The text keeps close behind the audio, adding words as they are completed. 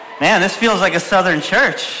Man, this feels like a Southern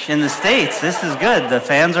church in the States. This is good. The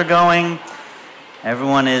fans are going.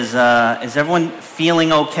 Everyone is everyone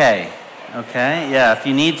feeling okay? Okay, yeah. If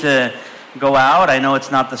you need to go out, I know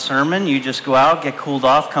it's not the sermon. You just go out, get cooled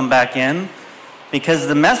off, come back in, because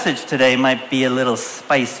the message today might be a little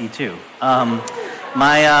spicy too.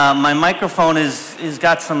 My microphone is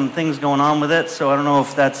got some things going on with it, so I don't know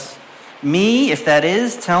if that's me. If that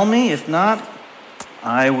is, tell me. If not,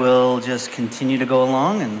 I will just continue to go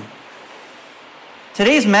along. And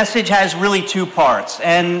today's message has really two parts.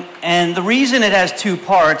 And the reason it has two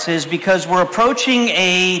parts is because we're approaching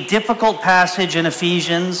a difficult passage in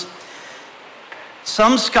Ephesians.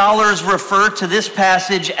 Some scholars refer to this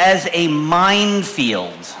passage as a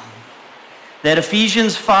minefield. That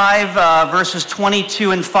Ephesians 5 verses 22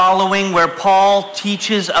 and following, where Paul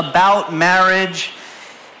teaches about marriage,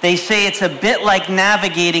 they say it's a bit like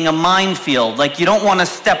navigating a minefield, like you don't want to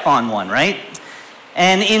step on one, right?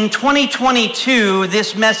 And in 2022,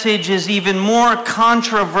 this message is even more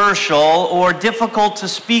controversial or difficult to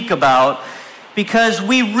speak about because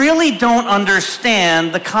we really don't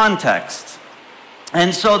understand the context.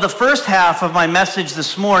 And so the first half of my message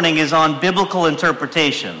this morning is on biblical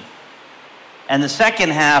interpretation. And the second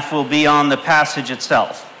half will be on the passage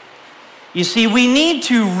itself. You see, we need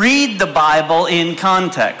to read the Bible in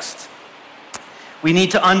context. We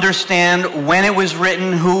need to understand when it was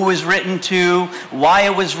written, who it was written to, why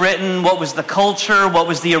it was written, what was the culture, what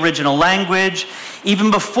was the original language. Even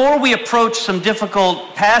before we approach some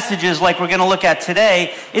difficult passages like we're going to look at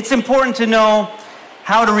today, it's important to know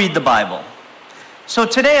how to read the Bible. So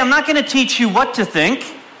today I'm not going to teach you what to think.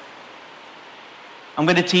 I'm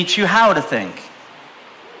going to teach you how to think.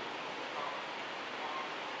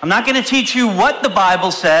 I'm not going to teach you what the Bible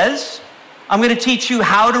says. I'm going to teach you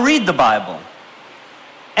how to read the Bible.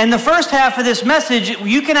 And the first half of this message,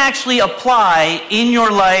 you can actually apply in your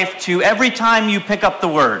life to every time you pick up the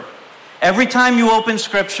Word. Every time you open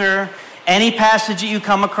Scripture, any passage that you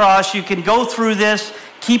come across, you can go through this,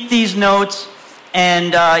 keep these notes,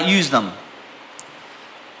 and use them.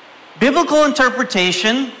 Biblical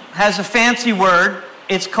interpretation has a fancy word.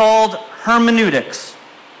 It's called hermeneutics.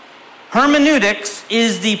 Hermeneutics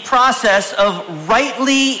is the process of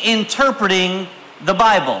rightly interpreting the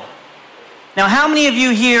Bible. Now, how many of you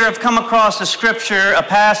here have come across a scripture, a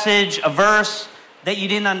passage, a verse that you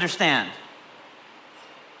didn't understand?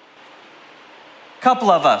 A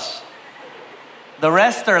couple of us. The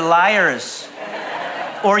rest are liars.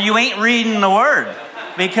 Or you ain't reading the Word,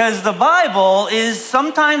 because the Bible is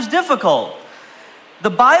sometimes difficult. The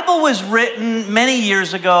Bible was written many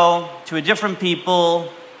years ago to a different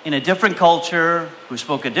people, in a different culture, who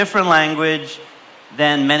spoke a different language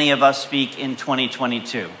than many of us speak in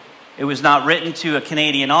 2022. It was not written to a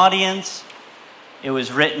Canadian audience. It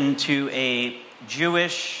was written to a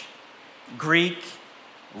Jewish, Greek,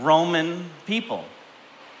 Roman people.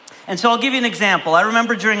 And so I'll give you an example. I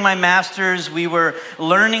remember during my master's, we were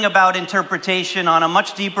learning about interpretation on a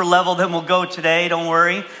much deeper level than we'll go today. Don't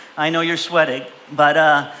worry. I know you're sweating.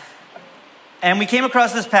 And we came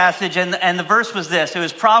across this passage, and the verse was this. It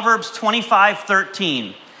was Proverbs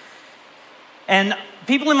 25:13. And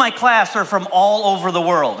people in my class are from all over the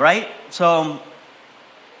world, right? So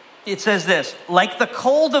it says this: like the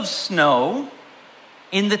cold of snow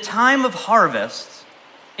in the time of harvest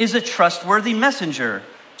is a trustworthy messenger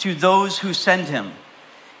to those who send him.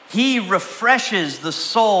 He refreshes the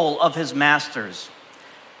soul of his masters.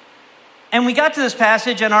 And we got to this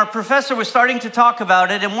passage, and our professor was starting to talk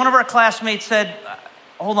about it, and one of our classmates said,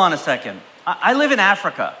 hold on a second. I live in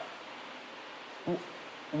Africa.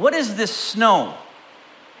 What is this snow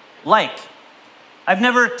like? I've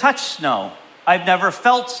never touched snow. I've never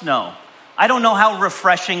felt snow. I don't know how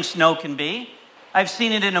refreshing snow can be. I've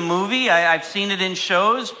seen it in a movie. I've seen it in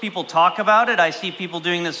shows. People talk about it. I see people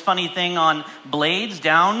doing this funny thing on blades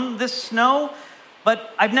down this snow,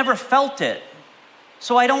 but I've never felt it.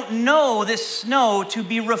 So I don't know this snow to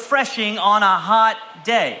be refreshing on a hot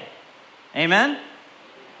day. Amen?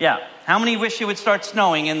 Yeah. How many wish it would start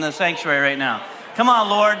snowing in the sanctuary right now? Come on,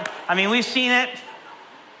 Lord. I mean, we've seen it.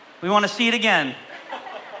 We want to see it again.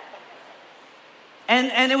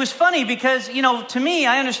 And it was funny because, to me,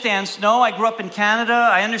 I understand snow. I grew up in Canada.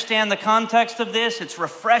 I understand the context of this. It's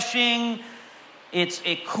refreshing.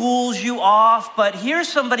 It cools you off. But here's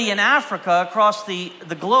somebody in Africa across the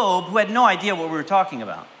globe who had no idea what we were talking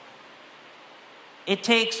about. It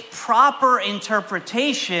takes proper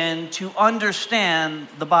interpretation to understand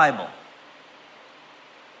the Bible.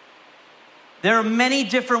 There are many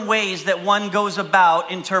different ways that one goes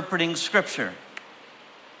about interpreting Scripture.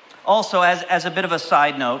 Also, as a bit of a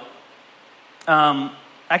side note,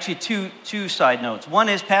 actually two side notes. One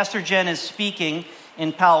is Pastor Jen is speaking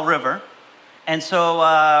in Powell River. And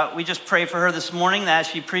so we just pray for her this morning that as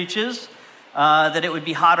she preaches, that it would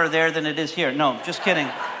be hotter there than it is here. No, just kidding.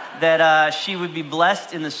 That she would be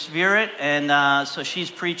blessed in the Spirit. And so she's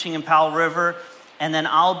preaching in Powell River. And then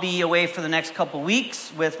I'll be away for the next couple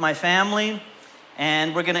weeks with my family.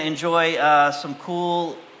 And we're going to enjoy some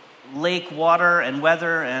cool lake water and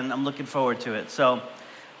weather. And I'm looking forward to it. So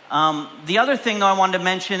the other thing, though, I wanted to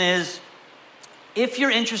mention is, if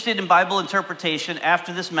you're interested in Bible interpretation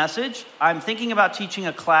after this message, I'm thinking about teaching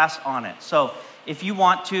a class on it. So if you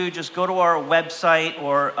want to, just go to our website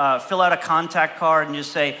or fill out a contact card and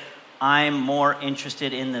just say, I'm more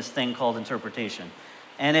interested in this thing called interpretation.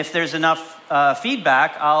 And if there's enough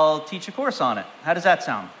feedback, I'll teach a course on it. How does that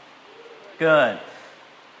sound? Good.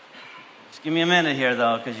 Just give me a minute here,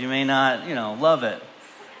 though, because you may not, love it.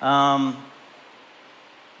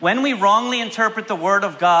 When we wrongly interpret the Word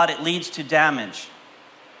of God, it leads to damage.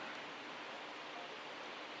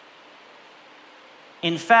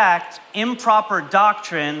 In fact, improper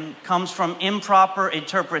doctrine comes from improper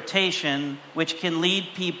interpretation, which can lead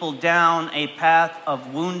people down a path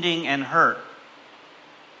of wounding and hurt.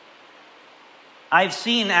 I've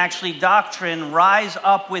seen actually doctrine rise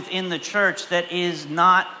up within the church that is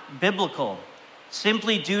not biblical,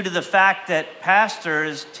 simply due to the fact that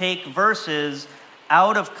pastors take verses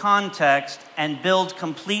out of context and build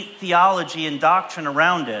complete theology and doctrine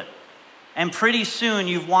around it. And pretty soon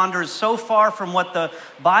you've wandered so far from what the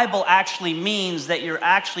Bible actually means that you're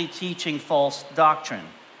actually teaching false doctrine.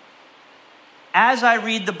 As I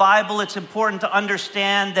read the Bible, it's important to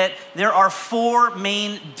understand that there are four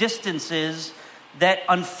main distances that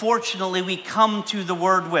unfortunately we come to the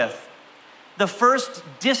Word with. The first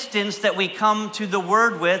distance that we come to the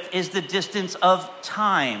Word with is the distance of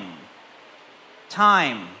time.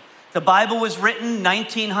 Time. The Bible was written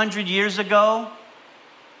 1900 years ago.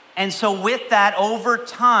 And so with that, over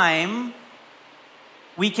time,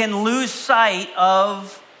 we can lose sight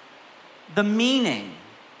of the meaning.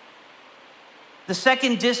 The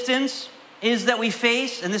second distance is that we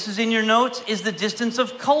face, and this is in your notes, is the distance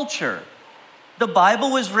of culture. The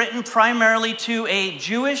Bible was written primarily to a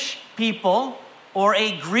Jewish people or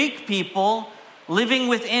a Greek people living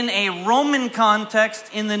within a Roman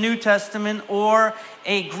context in the New Testament, or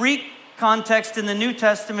a Greek context in the New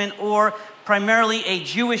Testament, or primarily a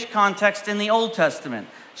Jewish context in the Old Testament.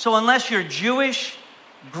 So unless you're Jewish,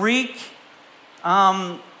 Greek,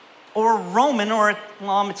 or Roman, or, well,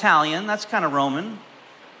 I'm Italian, that's kind of Roman.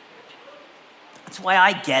 That's why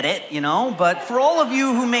I get it, But for all of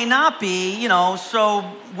you who may not be,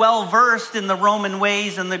 so well-versed in the Roman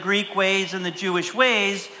ways and the Greek ways and the Jewish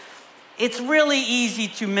ways, it's really easy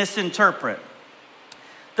to misinterpret.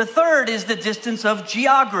 The third is the distance of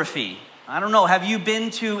geography. I don't know, have you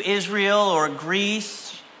been to Israel or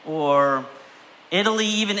Greece or Italy?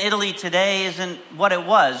 Even Italy today isn't what it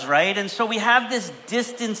was, right? And so we have this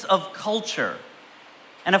distance of culture.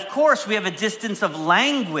 And of course, we have a distance of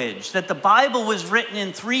language, that the Bible was written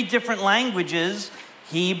in 3 different languages: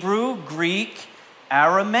 Hebrew, Greek,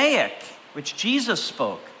 Aramaic, which Jesus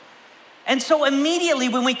spoke. And so immediately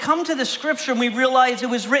when we come to the scripture and we realize it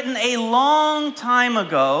was written a long time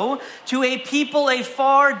ago to a people a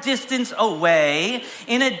far distance away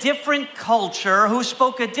in a different culture who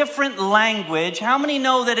spoke a different language, how many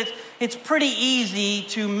know that it's pretty easy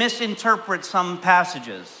to misinterpret some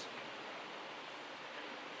passages?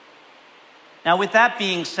 Now, with that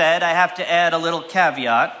being said, I have to add a little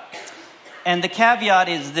caveat. And the caveat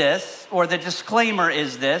is this, or the disclaimer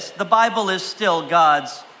is this: the Bible is still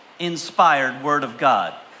God's inspired Word of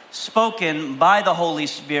God, spoken by the Holy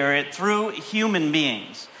Spirit through human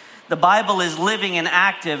beings. The Bible is living and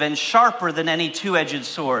active and sharper than any two-edged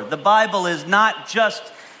sword. The Bible is not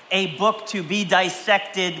just a book to be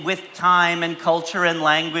dissected with time and culture and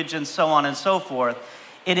language and so on and so forth.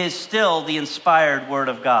 It is still the inspired Word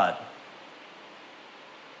of God.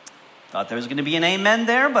 Thought there was going to be an amen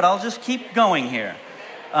there, but I'll just keep going here.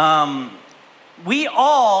 We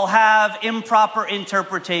all have improper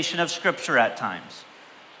interpretation of Scripture at times.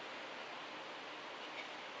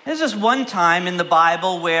 There's this one time in the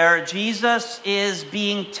Bible where Jesus is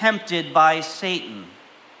being tempted by Satan.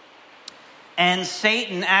 And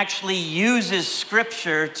Satan actually uses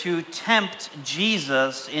Scripture to tempt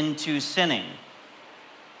Jesus into sinning.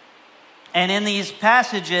 And in these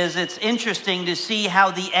passages, it's interesting to see how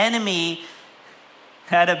the enemy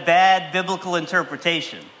had a bad biblical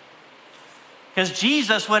interpretation. Because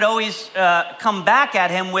Jesus would always come back at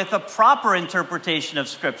him with a proper interpretation of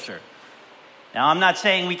Scripture. Now, I'm not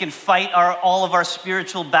saying we can fight all of our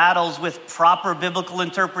spiritual battles with proper biblical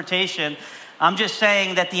interpretation. I'm just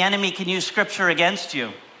saying that the enemy can use Scripture against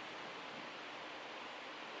you.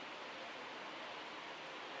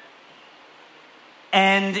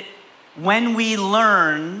 And when we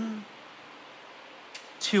learn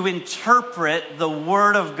to interpret the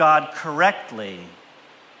Word of God correctly,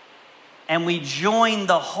 and we join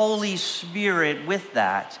the Holy Spirit with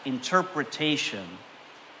that interpretation,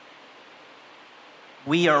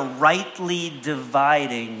 we are rightly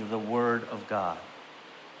dividing the Word of God.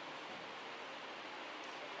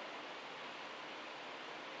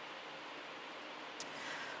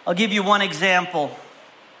 I'll give you one example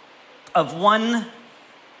of one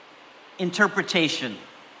interpretation.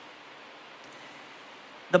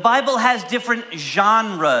 The Bible has different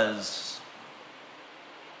genres.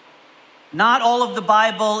 Not all of the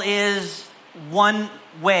Bible is one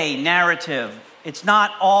way, narrative. It's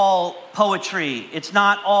not all poetry. It's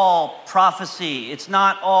not all prophecy. It's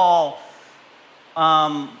not all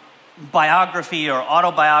biography or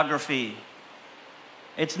autobiography.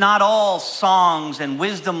 It's not all songs and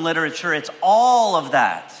wisdom literature. It's all of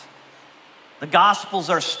that. The Gospels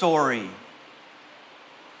are story.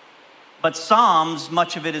 But Psalms,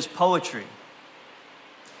 much of it is poetry.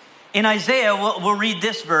 In Isaiah, we'll read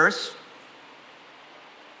this verse.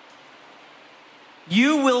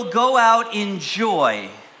 You will go out in joy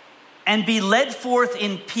and be led forth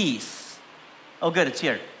in peace. Oh, good, it's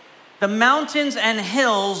here. The mountains and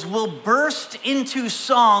hills will burst into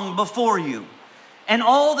song before you, and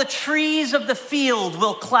all the trees of the field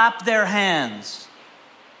will clap their hands.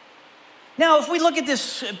 Now, if we look at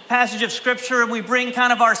this passage of Scripture and we bring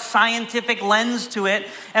kind of our scientific lens to it,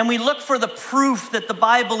 and we look for the proof that the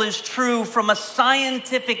Bible is true from a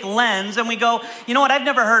scientific lens, and we go, you know what, I've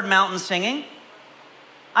never heard mountains singing.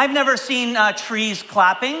 I've never seen trees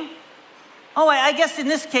clapping. Oh, I guess in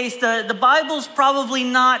this case, the Bible's probably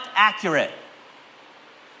not accurate.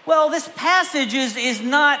 Well, this passage is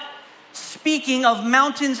not speaking of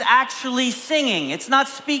mountains actually singing. It's not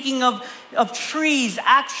speaking of trees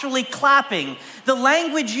actually clapping. The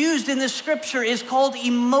language used in this scripture is called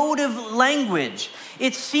emotive language.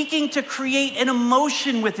 It's seeking to create an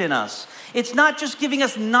emotion within us. It's not just giving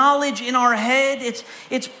us knowledge in our head.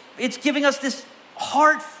 It's giving us this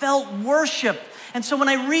heartfelt worship. And so when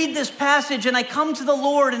I read this passage and I come to the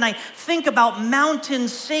Lord and I think about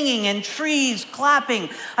mountains singing and trees clapping,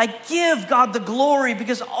 I give God the glory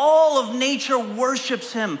because all of nature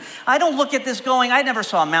worships him. I don't look at this going, I never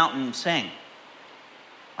saw a mountain sing.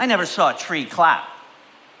 I never saw a tree clap.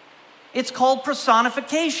 It's called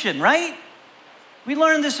personification, right? We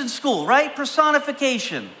learned this in school, right?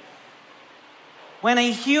 Personification. When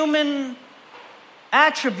a human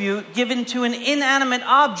attribute given to an inanimate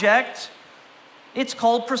object, it's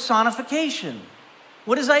called personification.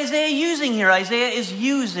 What is Isaiah using here? Isaiah is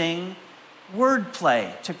using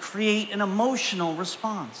wordplay to create an emotional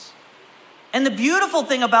response. And the beautiful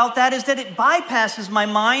thing about that is that it bypasses my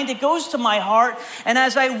mind, it goes to my heart, and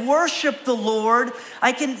as I worship the Lord,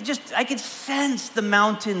 I can sense the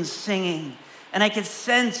mountains singing, and I can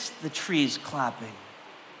sense the trees clapping.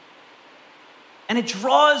 And it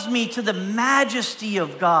draws me to the majesty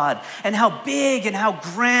of God and how big and how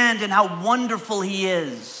grand and how wonderful he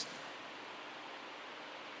is.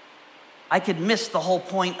 I could miss the whole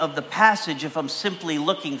point of the passage if I'm simply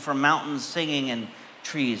looking for mountains singing and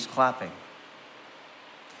trees clapping.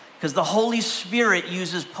 Because the Holy Spirit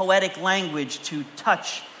uses poetic language to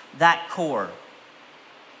touch that core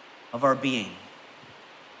of our being.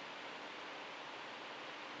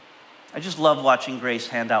 I just love watching Grace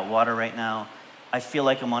hand out water right now. I feel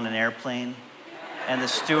like I'm on an airplane and the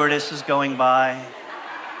stewardess is going by.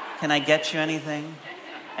 Can I get you anything?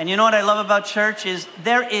 And you know what I love about church is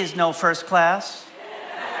there is no first class.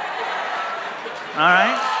 All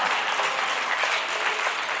right?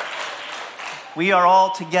 We are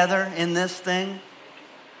all together in this thing.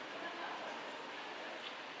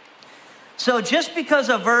 So just because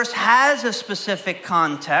a verse has a specific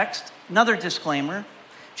context, another disclaimer,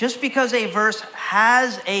 just because a verse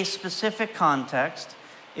has a specific context,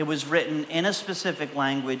 it was written in a specific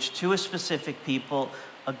language to a specific people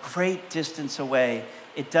a great distance away,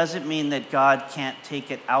 it doesn't mean that God can't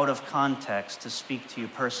take it out of context to speak to you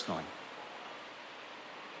personally.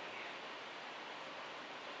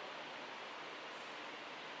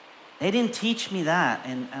 They didn't teach me that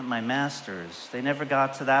at my master's. They never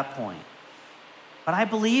got to that point. But I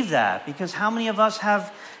believe that because how many of us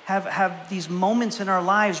have these moments in our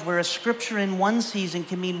lives where a scripture in one season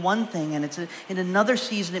can mean one thing and in another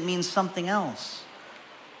season it means something else?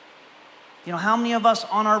 You know, how many of us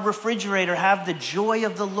on our refrigerator have the joy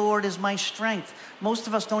of the Lord is my strength? Most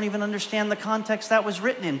of us don't even understand the context that was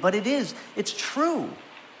written in, but it's true.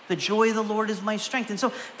 The joy of the Lord is my strength. And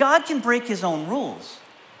so God can break his own rules.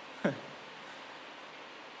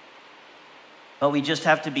 But we just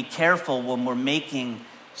have to be careful when we're making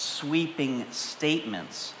sweeping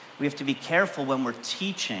statements. We have to be careful when we're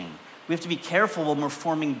teaching. We have to be careful when we're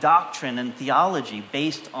forming doctrine and theology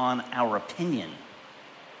based on our opinion.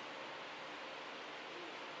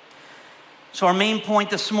 So our main point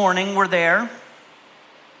this morning, we're there.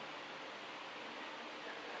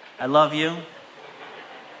 I love you.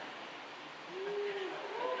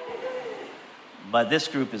 But this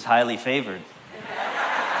group is highly favored.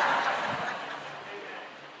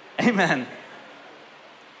 Amen.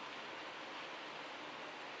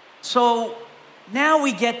 So now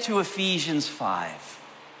we get to Ephesians 5,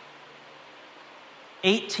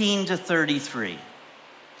 18 to 33.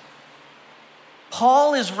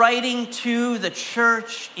 Paul is writing to the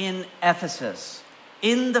church in Ephesus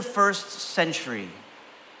in the first century.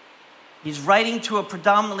 He's writing to a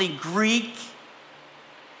predominantly Greek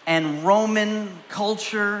and Roman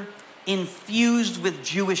culture infused with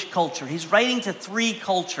Jewish culture. He's writing to three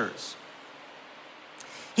cultures.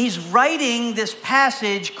 He's writing this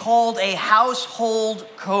passage called a household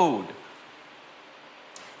code.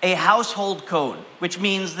 A household code, which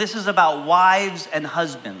means this is about wives and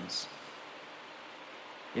husbands.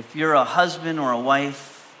 If you're a husband or a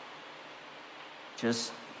wife,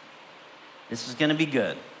 this is going to be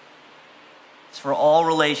good. It's for all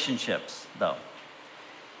relationships, though.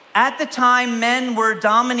 At the time, men were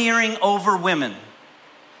domineering over women.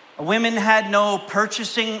 Women had no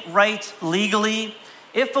purchasing rights legally.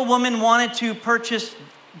 If a woman wanted to purchase,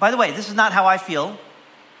 by the way, this is not how I feel.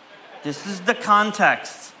 This is the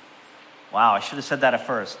context. Wow, I should have said that at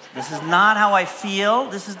first. This is not how I feel.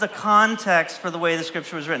 This is the context for the way the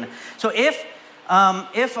scripture was written. So if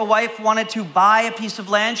a wife wanted to buy a piece of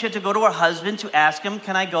land, she had to go to her husband to ask him,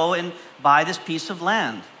 can I go and buy this piece of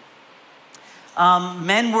land?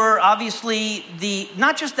 Men were obviously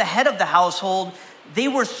not just the head of the household, they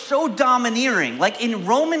were so domineering. Like in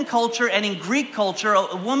Roman culture and in Greek culture,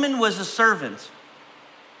 a woman was a servant.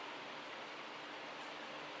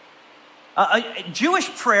 A Jewish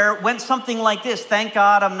prayer went something like this: thank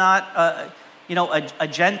God I'm not a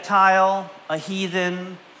Gentile, a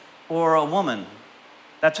heathen, or a woman.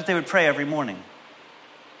 That's what they would pray every morning.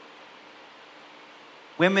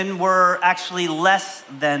 Women were actually less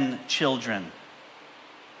than children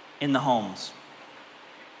in the homes.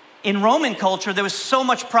 In Roman culture, there was so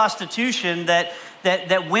much prostitution that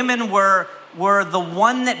women were the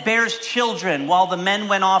one that bears children while the men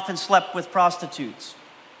went off and slept with prostitutes.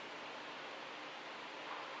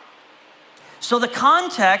 So the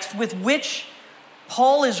context with which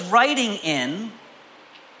Paul is writing in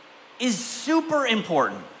is super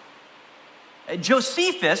important.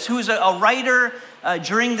 Josephus, who's a writer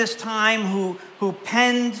during this time who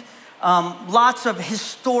penned lots of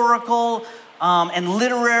historical and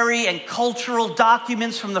literary and cultural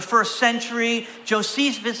documents from the first century.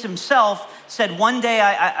 Josephus himself said, one day,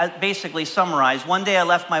 I basically summarized, one day I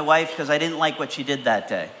left my wife because I didn't like what she did that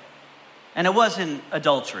day. And it wasn't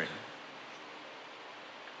adultery.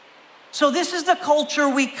 So this is the culture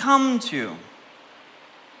we come to.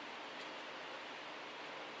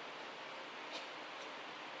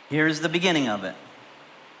 Here's the beginning of it.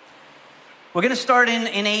 We're going to start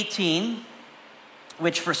in 18,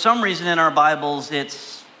 which for some reason in our Bibles,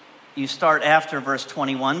 you start after verse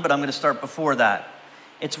 21, but I'm going to start before that.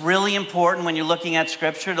 It's really important when you're looking at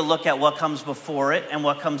Scripture to look at what comes before it and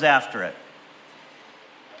what comes after it.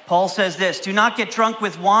 Paul says this: do not get drunk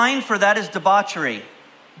with wine, for that is debauchery,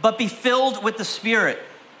 but be filled with the Spirit,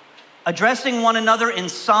 addressing one another in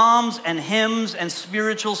psalms and hymns and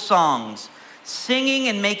spiritual songs, singing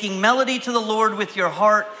and making melody to the Lord with your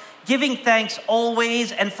heart, giving thanks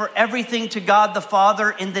always and for everything to God the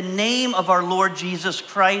Father in the name of our Lord Jesus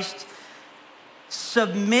Christ,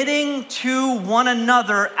 submitting to one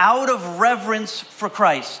another out of reverence for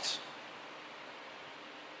Christ.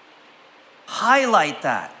 Highlight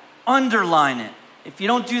that, underline it. If you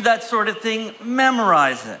don't do that sort of thing,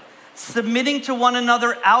 memorize it. Submitting to one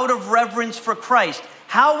another out of reverence for Christ.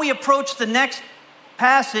 How we approach the next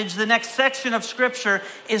passage, the next section of Scripture,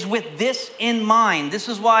 is with this in mind. This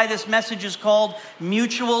is why this message is called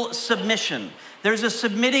mutual submission. There's a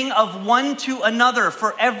submitting of one to another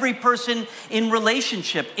for every person in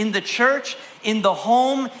relationship, in the church, in the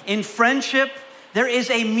home, in friendship. There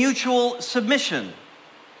is a mutual submission.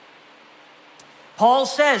 Paul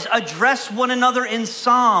says, address one another in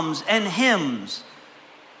psalms and hymns.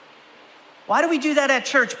 Why do we do that at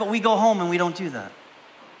church, but we go home and we don't do that?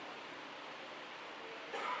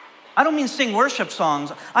 I don't mean sing worship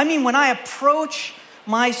songs. I mean when I approach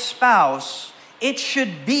my spouse it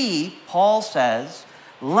should be, Paul says,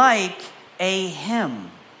 like a hymn,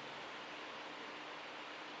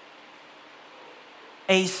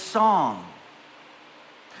 a song.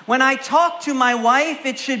 When I talk to my wife,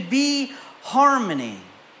 it should be harmony.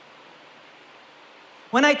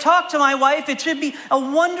 When I talk to my wife, it should be a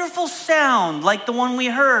wonderful sound like the one we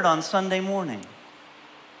heard on Sunday morning.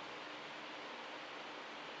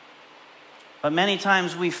 But many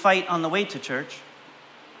times we fight on the way to church,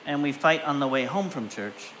 and we fight on the way home from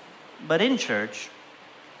church. But in church,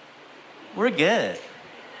 we're good.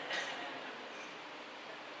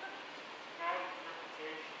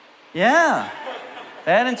 Yeah,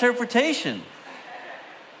 bad interpretation.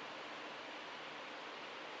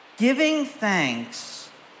 Giving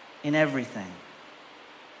thanks in everything.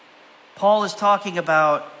 Paul is talking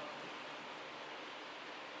about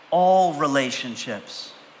all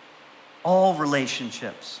relationships. All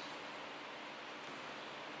relationships.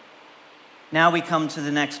 Now we come to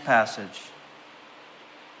the next passage.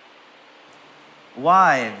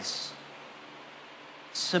 Wives,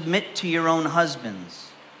 submit to your own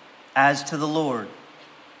husbands as to the Lord.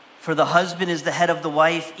 For the husband is the head of the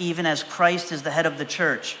wife, even as Christ is the head of the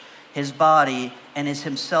church, his body, and is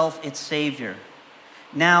himself its Savior.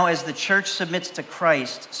 Now, as the church submits to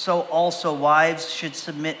Christ, so also wives should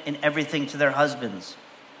submit in everything to their husbands.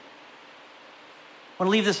 I want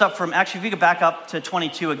to leave this up from, actually, if you could back up to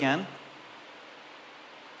 22 again.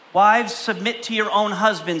 Wives, submit to your own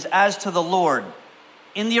husbands as to the Lord.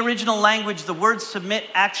 In the original language, the word submit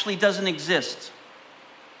actually doesn't exist.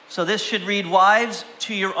 So this should read, wives,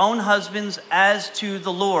 to your own husbands as to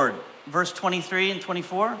the Lord. Verse 23 and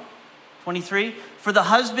 24. 23, for the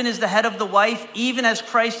husband is the head of the wife, even as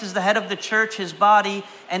Christ is the head of the church, his body,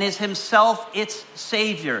 and is himself its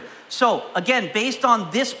Savior. So again, based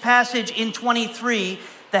on this passage in 23,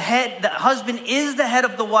 the husband is the head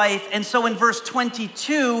of the wife, and so in verse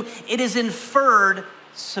 22, it is inferred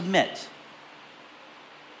submit.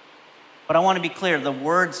 But I want to be clear, the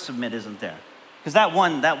word submit isn't there. Because that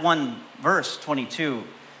one verse, 22,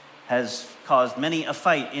 has caused many a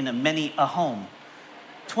fight in many a home.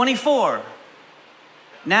 24,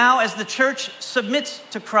 now as the church submits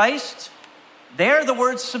to Christ, there the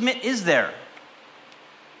word submit is there.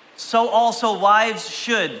 So also wives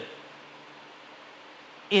should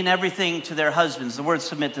in everything to their husbands. The word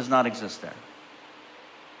submit does not exist there.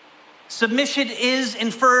 Submission is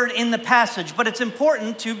inferred in the passage, but it's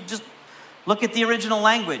important to just look at the original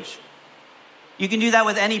language. You can do that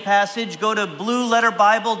with any passage. Go to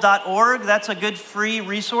blueletterbible.org. That's a good free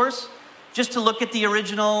resource just to look at the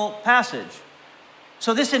original passage.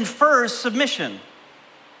 So this infers submission.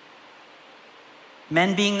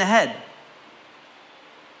 Men being the head.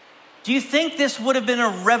 Do you think this would have been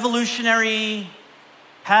a revolutionary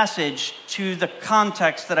passage to the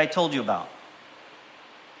context that I told you about?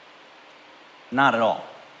 Not at all.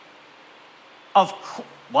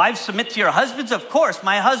 Wives, submit to your husbands? Of course.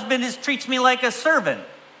 My husband treats me like a servant.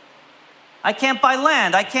 I can't buy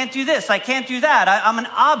land. I can't do this. I can't do that. I'm an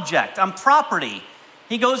object. I'm property.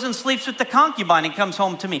 He goes and sleeps with the concubine and comes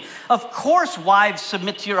home to me. Of course, wives,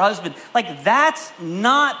 submit to your husband. Like, that's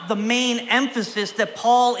not the main emphasis that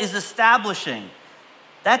Paul is establishing.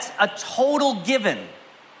 That's a total given.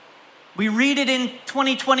 We read it in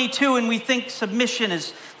 2022 and we think submission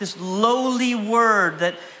is this lowly word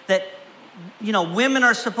that women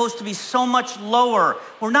are supposed to be so much lower.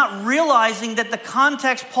 We're not realizing that the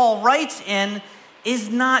context Paul writes in is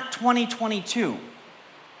not 2022.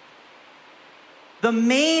 The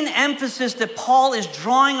main emphasis that Paul is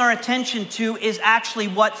drawing our attention to is actually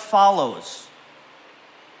what follows.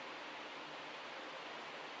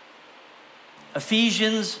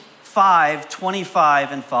 Ephesians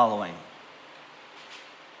 5:25 and following.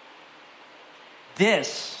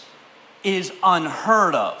 This is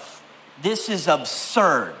unheard of. This is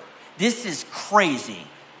absurd. This is crazy.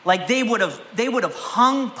 Like they would have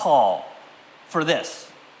hung Paul for this.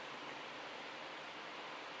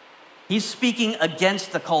 He's speaking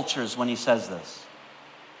against the cultures when he says this.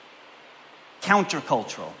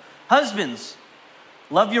 Countercultural. Husbands,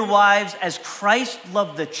 love your wives as Christ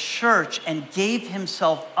loved the church and gave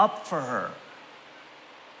himself up for her,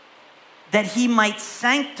 that he might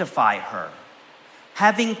sanctify her,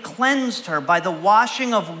 having cleansed her by the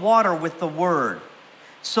washing of water with the word,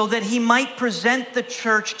 so that he might present the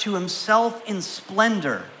church to himself in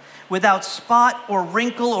splendor, without spot or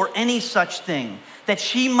wrinkle or any such thing, that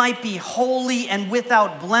she might be holy and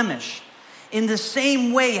without blemish. In the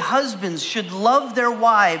same way, husbands should love their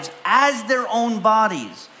wives as their own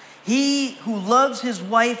bodies. He who loves his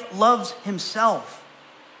wife loves himself.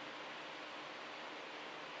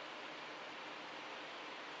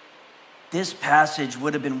 this passage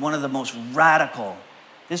would have been one of the most radical.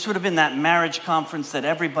 This would have been that marriage conference that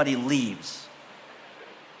everybody leaves.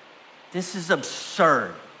 This is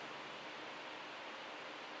absurd.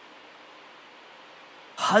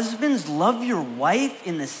 Husbands, love your wife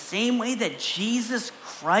in the same way that Jesus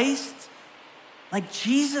Christ, like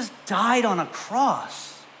Jesus died on a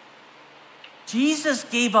cross. Jesus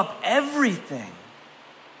gave up everything.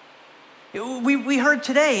 We heard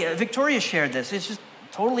today, Victoria shared this. It's just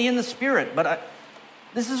totally in the spirit, but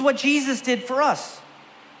this is what Jesus did for us.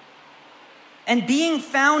 And being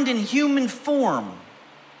found in human form,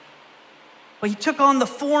 but he took on the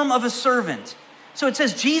form of a servant. So it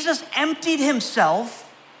says Jesus emptied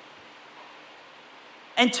himself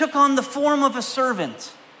and took on the form of a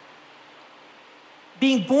servant.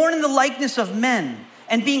 Being born in the likeness of men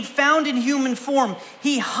and being found in human form,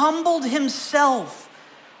 he humbled himself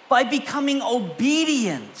by becoming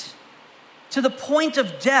obedient to the point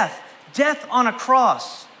of death on a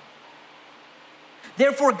cross.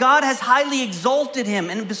 Therefore, God has highly exalted him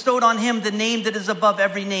and bestowed on him the name that is above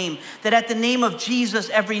every name, that at the name of Jesus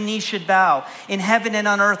every knee should bow, in heaven and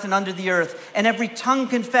on earth and under the earth, and every tongue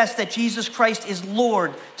confess that Jesus Christ is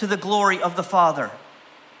Lord, to the glory of the Father.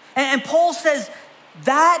 And Paul says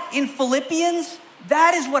that in Philippians,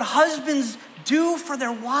 that is what husbands do for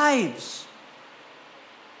their wives.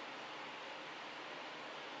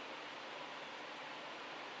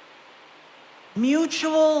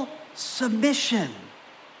 Mutual submission.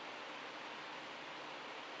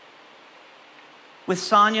 With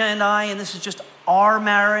Sonia and I, and this is just our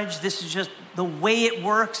marriage, this is just the way it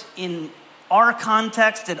works in our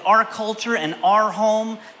context and our culture and our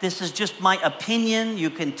home. This is just my opinion. You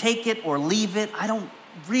can take it or leave it. I don't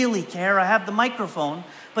really care. I have the microphone.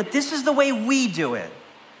 But this is the way we do it.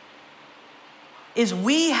 Is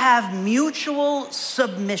we have mutual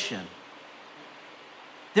submission.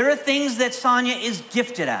 There are things that Sonia is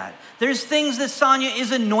gifted at. There's things that Sonia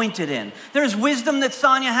is anointed in. There's wisdom that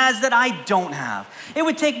Sonia has that I don't have. It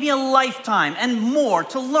would take me a lifetime and more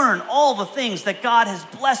to learn all the things that God has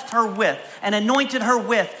blessed her with and anointed her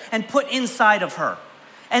with and put inside of her.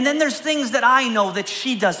 And then there's things that I know that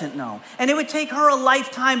she doesn't know. And it would take her a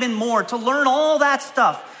lifetime and more to learn all that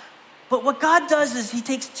stuff. But what God does is he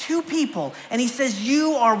takes two people and he says,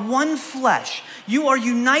 you are one flesh. You are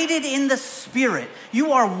united in the Spirit.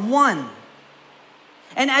 You are one.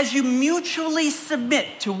 And as you mutually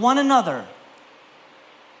submit to one another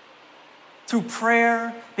through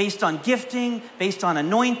prayer, based on gifting, based on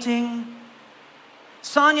anointing,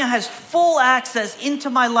 Sonia has full access into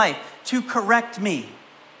my life to correct me.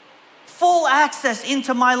 Full access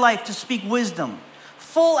into my life to speak wisdom.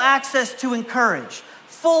 Full access to encourage.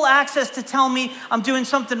 Full access to tell me I'm doing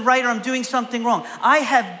something right or I'm doing something wrong. I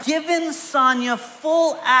have given Sonia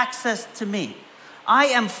full access to me. I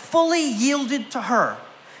am fully yielded to her.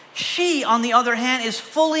 She, on the other hand, is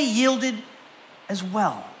fully yielded as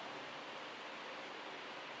well.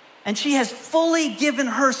 And she has fully given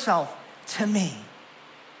herself to me.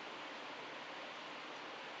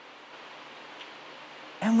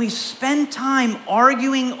 And we spend time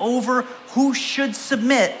arguing over who should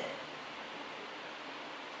submit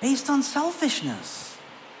based on selfishness.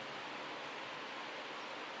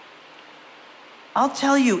 I'll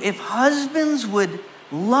tell you, if husbands would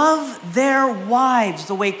love their wives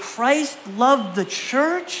the way Christ loved the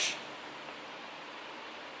church,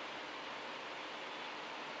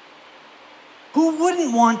 who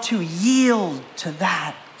wouldn't want to yield to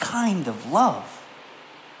that kind of love?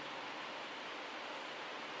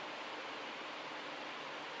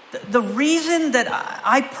 The reason that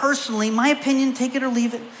I personally, my opinion, take it or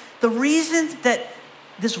leave it, the reason that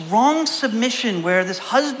this wrong submission where this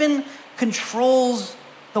husband controls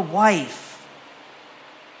the wife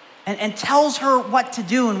and tells her what to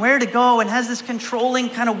do and where to go and has this controlling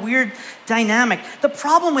kind of weird dynamic. The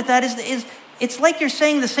problem with that is it's like you're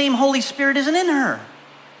saying the same Holy Spirit isn't in her.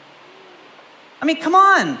 I mean, come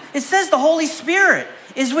on. It says the Holy Spirit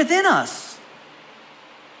is within us.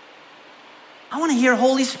 I want to hear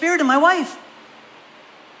Holy Spirit in my wife.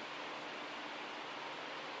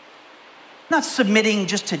 Not submitting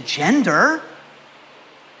just to gender.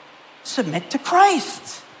 Submit to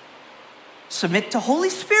Christ. Submit to Holy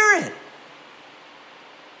Spirit.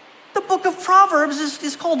 The book of Proverbs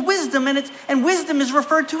is called wisdom, and wisdom is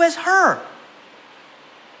referred to as her.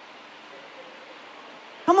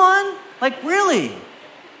 Come on, like really.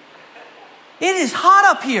 It is hot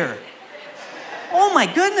up here. Oh my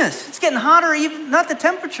goodness, it's getting hotter, even not the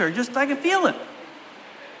temperature, just I can feel it.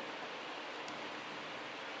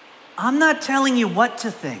 I'm not telling you what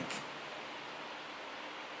to think.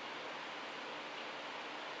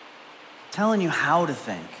 I'm telling you how to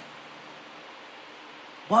think.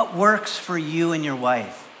 What works for you and your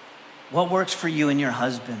wife? What works for you and your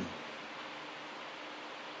husband?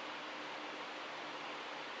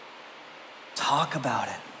 Talk about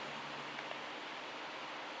it.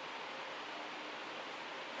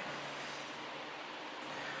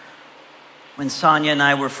 When Sonia and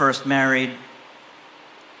I were first married,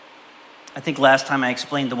 I think last time I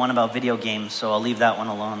explained the one about video games, so I'll leave that one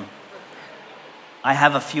alone. I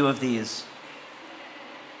have a few of these.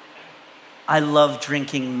 I love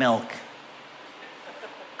drinking milk.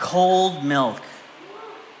 Cold milk.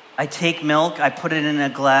 I take milk, I put it in a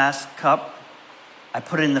glass cup, I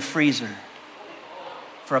put it in the freezer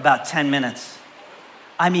for about 10 minutes.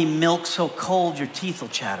 I mean, milk so cold your teeth will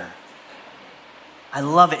chatter. I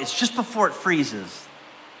love it. It's just before it freezes.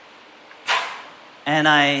 And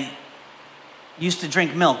I used to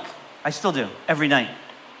drink milk. I still do, every night.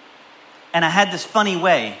 And I had this funny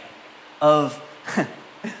way of,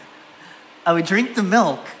 I would drink the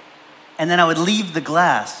milk and then I would leave the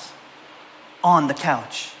glass on the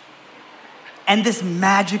couch. And this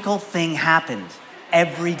magical thing happened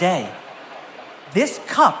every day. This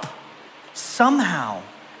cup somehow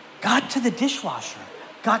got to the dishwasher,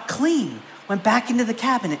 got clean, went back into the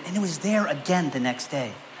cabinet, and it was there again the next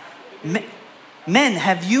day. Men,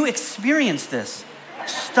 have you experienced this?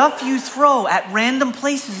 Stuff you throw at random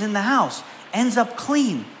places in the house ends up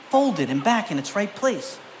clean, folded, and back in its right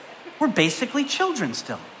place. We're basically children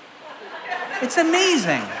still. It's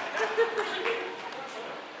amazing.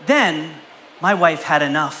 Then, my wife had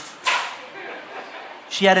enough.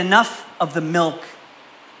 She had enough of the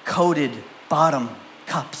milk-coated bottom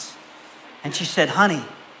cups. And she said, honey,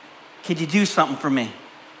 could you do something for me?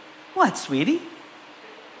 What, sweetie?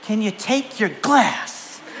 Can you take your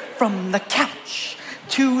glass from the couch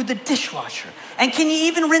to the dishwasher? And can you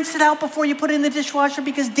even rinse it out before you put it in the dishwasher?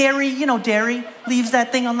 Because dairy leaves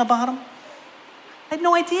that thing on the bottom. I had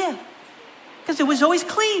no idea. Because it was always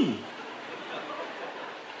clean.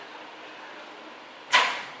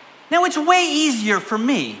 Now, it's way easier for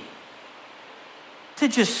me to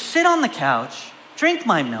just sit on the couch, drink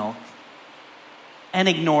my milk, and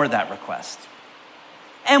ignore that request.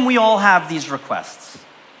 And we all have these requests.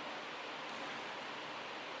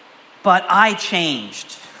 But I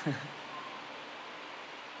changed.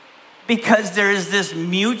 Because there is this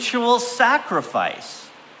mutual sacrifice.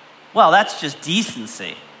 Well, that's just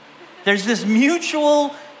decency. There's this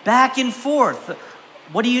mutual back and forth.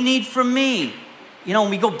 What do you need from me? You know,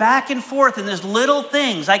 we go back and forth, and there's little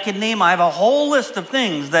things I can name. I have a whole list of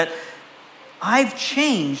things that I've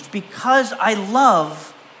changed because I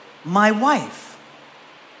love my wife.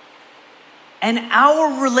 And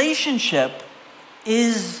our relationship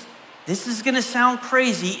is, this is going to sound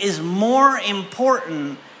crazy, is more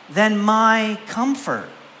important than my comfort.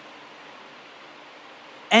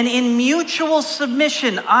 And in mutual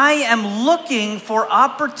submission, I am looking for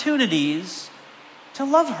opportunities to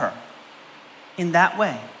love her in that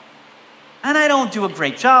way. And I don't do a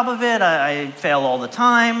great job of it. I fail all the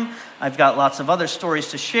time. I've got lots of other stories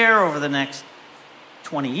to share over the next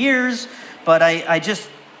 20 years, but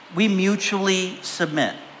we mutually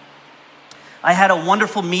submit. I had a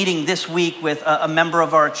wonderful meeting this week with a member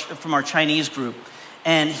of from our Chinese group,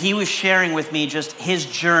 and he was sharing with me just his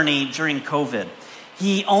journey during COVID.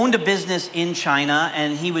 He owned a business in China,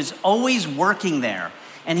 and he was always working there.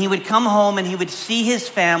 And he would come home and he would see his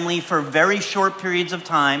family for very short periods of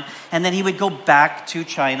time, and then he would go back to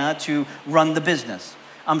China to run the business.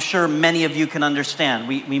 I'm sure many of you can understand.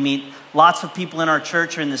 We meet lots of people in our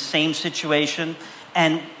church are in the same situation.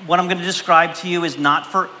 And what I'm going to describe to you is not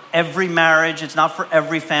for every marriage. It's not for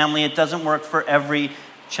every family. It doesn't work for every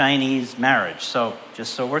Chinese marriage. So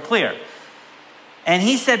just so we're clear. And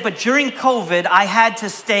he said, but during COVID, I had to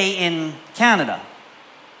stay in Canada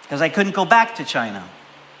because I couldn't go back to China.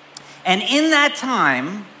 And in that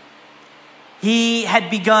time, he had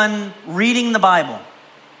begun reading the Bible.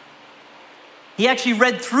 He actually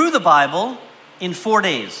read through the Bible in 4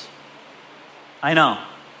 days. I know.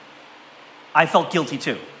 I felt guilty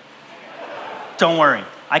too. Don't worry.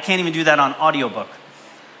 I can't even do that on audiobook.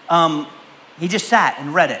 He just sat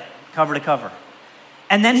and read it, cover to cover.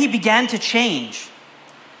 And then he began to change.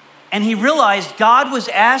 And he realized God was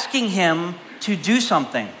asking him to do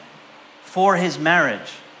something for his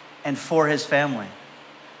marriage and for his family.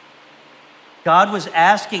 God was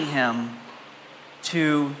asking him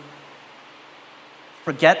to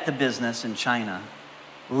forget the business in China,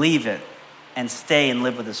 leave it, and stay and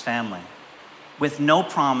live with his family with no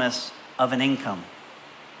promise of an income.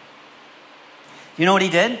 You know what he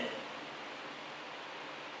did?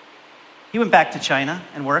 He went back to China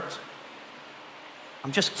and worked.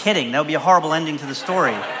 I'm just kidding. That would be a horrible ending to the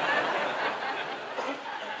story.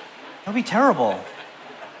 That would be terrible.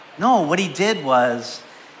 No, what he did was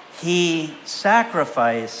he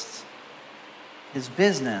sacrificed his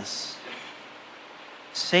business,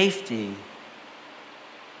 safety,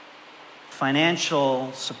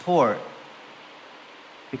 financial support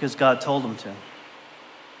because God told him to.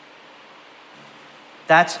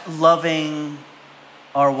 That's loving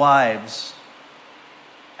our wives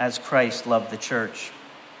as Christ loved the church.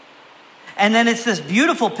 And then it's this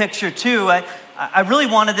beautiful picture too. I really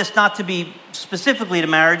wanted this not to be specifically to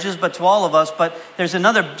marriages, but to all of us. But there's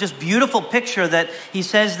another just beautiful picture that he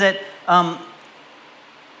says that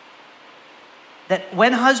that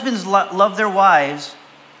when husbands love their wives,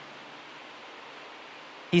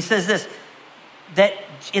 he says this, that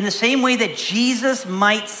in the same way that Jesus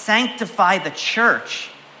might sanctify the church,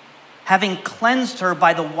 having cleansed her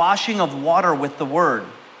by the washing of water with the word.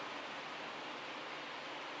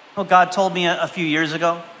 Well, God told me a few years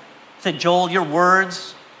ago, he said, Joel, your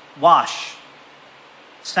words wash,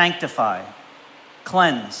 sanctify,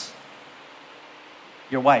 cleanse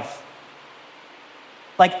your wife.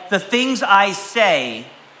 Like the things I say,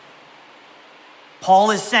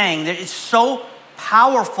 Paul is saying that it's so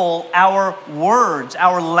powerful, our words,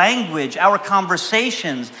 our language, our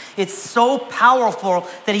conversations. It's so powerful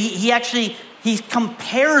that he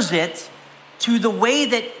compares it to the way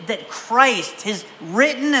that Christ, his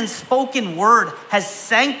written and spoken word, has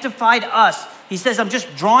sanctified us. He says, I'm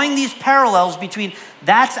just drawing these parallels between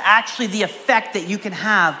that's actually the effect that you can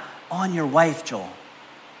have on your wife, Joel.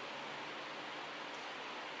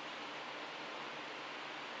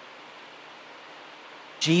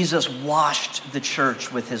 Jesus washed the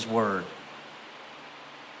church with his word.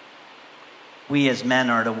 We as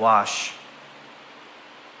men are to wash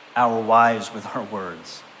our wives with our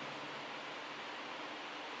words.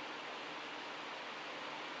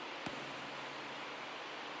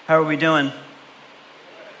 How are we doing?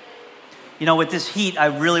 You know, with this heat, I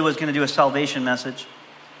really was going to do a salvation message.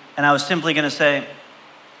 And I was simply going to say,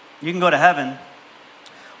 you can go to heaven,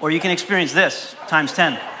 or you can experience this times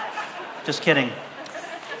 10. Just kidding.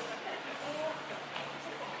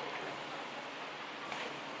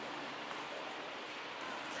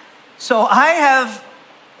 So I have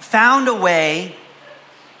found a way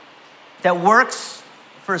that works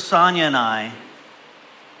for Sonia and I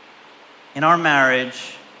in our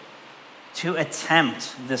marriage to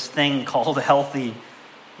attempt this thing called a healthy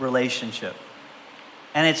relationship.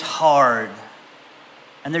 And it's hard.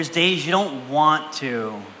 And there's days you don't want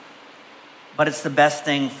to, but it's the best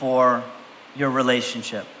thing for your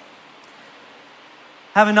relationship.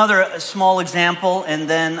 I have another small example, and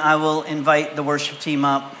then I will invite the worship team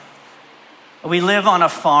up. We live on a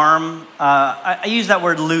farm. I use that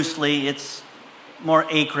word loosely. It's more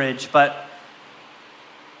acreage, but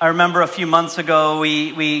I remember a few months ago,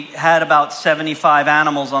 we had about 75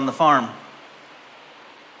 animals on the farm.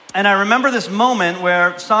 And I remember this moment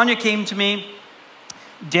where Sonia came to me,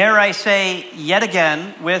 dare I say, yet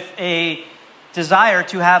again, with a desire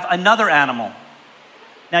to have another animal.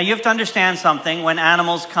 Now, you have to understand something. When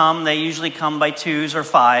animals come, they usually come by 2s or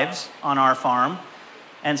 5s on our farm.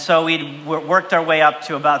 And so we worked our way up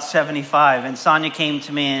to about 75. And Sonia came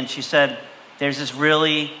to me and she said, there's this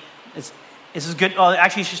really, this is good. Oh,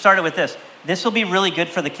 actually, she started with this. This will be really good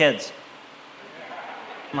for the kids.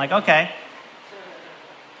 I'm like, okay.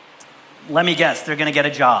 Let me guess, they're going to get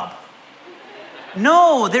a job.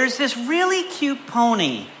 No, there's this really cute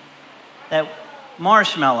pony, that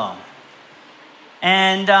Marshmallow.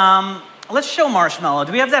 And let's show Marshmallow.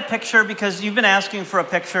 Do we have that picture? Because you've been asking for a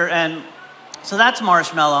picture. And so that's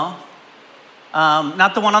Marshmallow.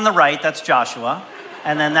 Not the one on the right, that's Joshua.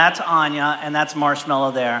 And then that's Anya, and that's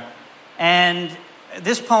Marshmallow there. And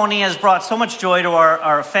this pony has brought so much joy to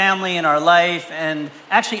our family and our life. And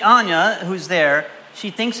actually, Anya, who's there,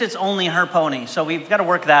 she thinks it's only her pony. So we've got to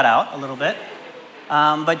work that out a little bit.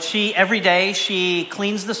 But every day, she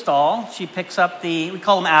cleans the stall. She picks up we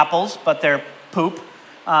call them apples, but they're poop.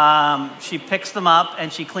 She picks them up,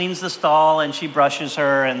 and she cleans the stall, and she brushes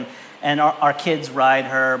her, and our kids ride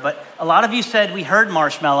her. But a lot of you said we heard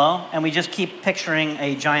Marshmallow, and we just keep picturing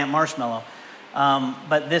a giant marshmallow.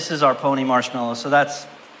 But this is our pony Marshmallow. So that's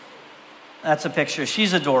a picture.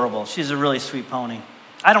 She's adorable. She's a really sweet pony.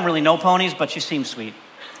 I don't really know ponies, but she seems sweet.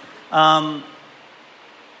 But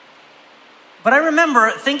I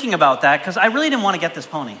remember thinking about that because I really didn't want to get this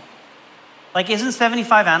pony. Like, isn't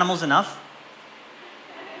 75 animals enough?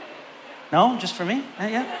 No, just for me?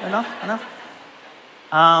 Yeah, enough.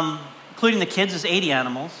 Including the kids is 80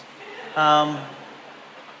 animals.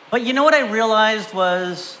 But you know what I realized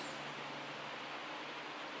was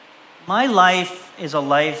my life is a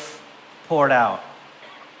life poured out.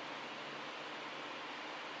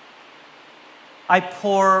 I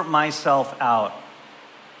pour myself out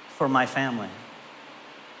for my family.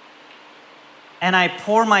 And I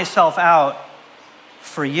pour myself out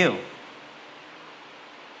for you.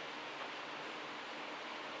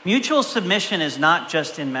 Mutual submission is not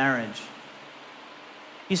just in marriage.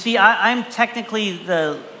 You see, I'm technically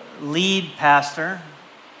the lead pastor.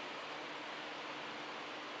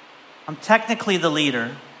 I'm technically the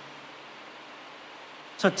leader.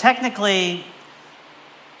 So technically,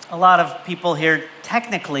 a lot of people here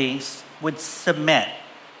technically would submit.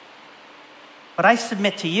 But I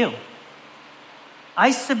submit to you.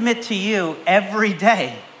 I submit to you every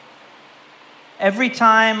day. Every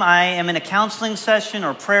time I am in a counseling session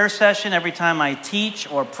or prayer session, every time I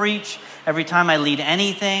teach or preach, every time I lead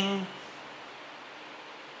anything,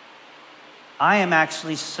 I am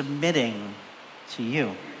actually submitting to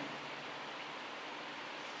you.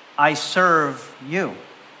 I serve you.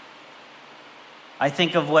 I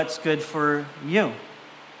think of what's good for you.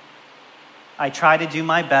 I try to do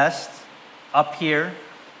my best up here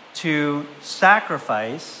to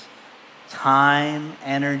sacrifice time,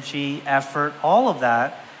 energy, effort, all of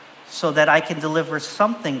that, so that I can deliver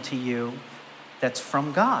something to you that's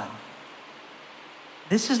from God.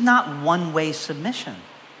 This is not one-way submission.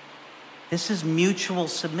 This is mutual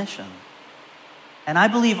submission. And I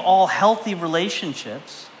believe all healthy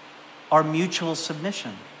relationships are mutual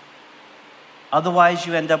submission. Otherwise,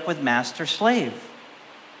 you end up with master-slave.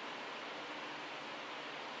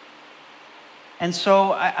 And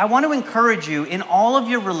so I want to encourage you in all of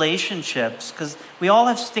your relationships, because we all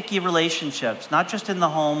have sticky relationships, not just in the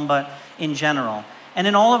home, but in general. And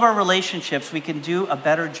in all of our relationships, we can do a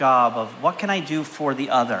better job of what can I do for the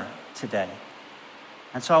other today?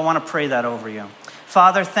 And so I want to pray that over you.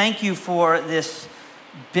 Father, thank you for this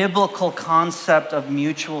biblical concept of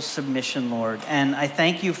mutual submission, Lord. And I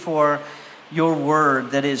thank you for your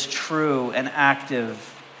word that is true and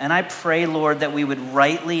active. And I pray, Lord, that we would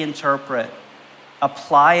rightly interpret,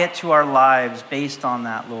 apply it to our lives based on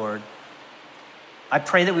that, Lord. I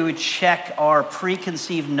pray that we would check our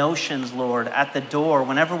preconceived notions, Lord, at the door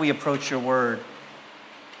whenever we approach your word.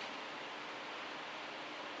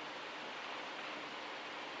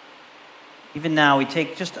 Even now, we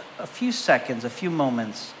take just a few seconds, a few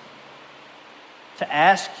moments to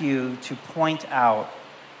ask you to point out,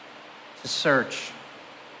 to search,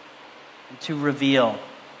 and to reveal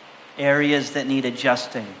areas that need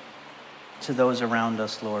adjusting to those around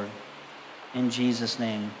us, Lord. In Jesus'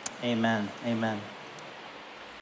 name, amen. Amen.